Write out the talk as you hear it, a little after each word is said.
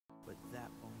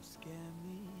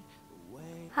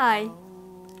Hi,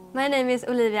 my name is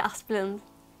Olivia Asplund.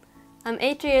 I'm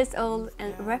 8 years old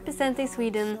and representing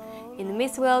Sweden in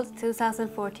Miss World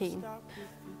 2014.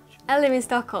 I live in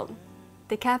Stockholm,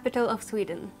 the capital of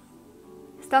Sweden.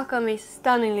 Stockholm is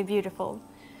stunningly beautiful.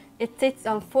 It sits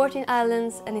on 14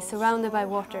 islands and is surrounded by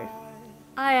water.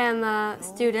 I am a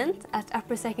student at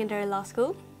Upper Secondary Law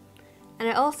School, and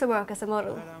I also work as a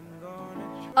model.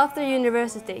 After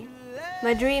university,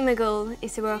 my dream and goal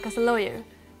is to work as a lawyer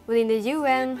within the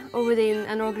UN or within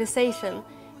an organization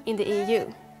in the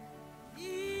EU.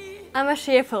 I'm a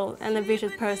cheerful and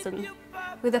ambitious person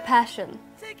with a passion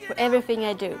for everything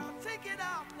I do.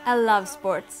 I love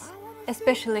sports,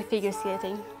 especially figure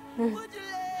skating.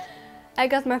 I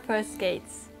got my first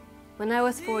skates when I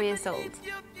was 4 years old,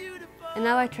 and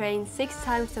now I train 6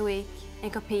 times a week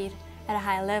and compete at a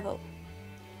high level.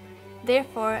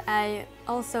 Therefore, I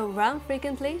also run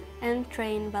frequently and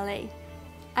train ballet.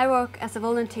 I work as a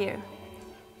volunteer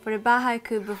for the Baja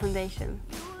Kubo Foundation.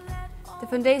 The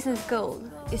foundation's goal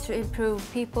is to improve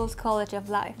people's quality of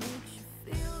life.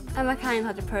 I'm a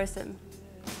kind-hearted person,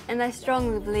 and I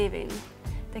strongly believe in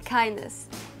that kindness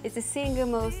is the single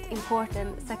most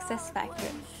important success factor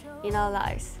in our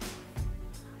lives.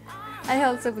 I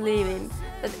also believe in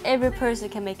that every person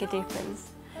can make a difference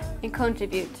and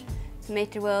contribute to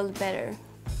make the world better.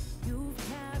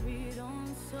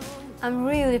 I'm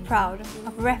really proud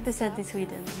of representing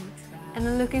Sweden, and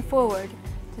I'm looking forward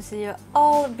to see you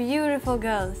all beautiful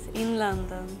girls in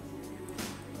London.